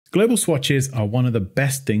Global swatches are one of the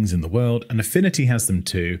best things in the world, and Affinity has them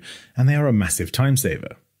too, and they are a massive time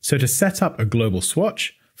saver. So to set up a global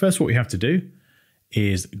swatch, first what we have to do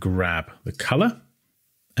is grab the color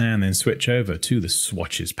and then switch over to the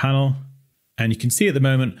swatches panel. And you can see at the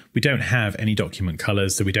moment, we don't have any document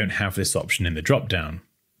colors, so we don't have this option in the drop-down.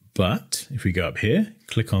 But if we go up here,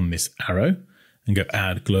 click on this arrow and go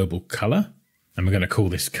add global color, and we're going to call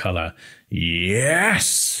this color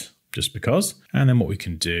yes, just because. And then what we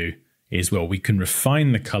can do is, well, we can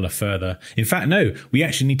refine the color further. In fact, no, we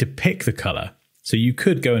actually need to pick the color. So you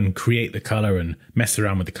could go and create the color and mess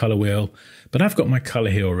around with the color wheel, but I've got my color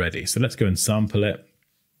here already. So let's go and sample it.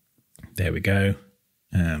 There we go.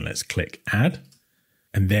 And let's click add.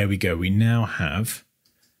 And there we go. We now have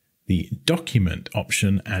the document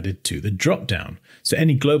option added to the drop-down. So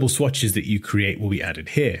any global swatches that you create will be added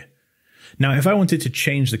here. Now, if I wanted to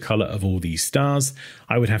change the color of all these stars,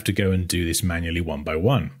 I would have to go and do this manually one by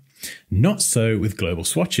one. Not so with global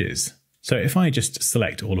swatches. So if I just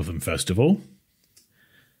select all of them first of all,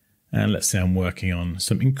 and let's say I'm working on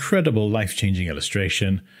some incredible life-changing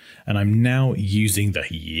illustration, and I'm now using the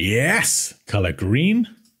yes color green.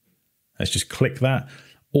 Let's just click that.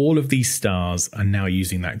 All of these stars are now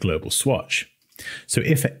using that global swatch. So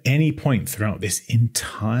if at any point throughout this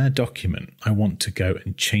entire document, I want to go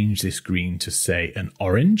and change this green to say an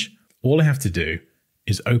orange, all I have to do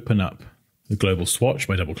is open up the global swatch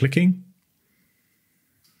by double clicking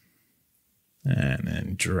and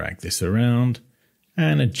then drag this around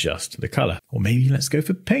and adjust the color. Or maybe let's go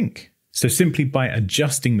for pink. So simply by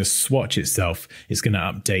adjusting the swatch itself, it's going to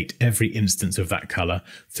update every instance of that color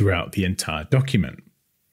throughout the entire document.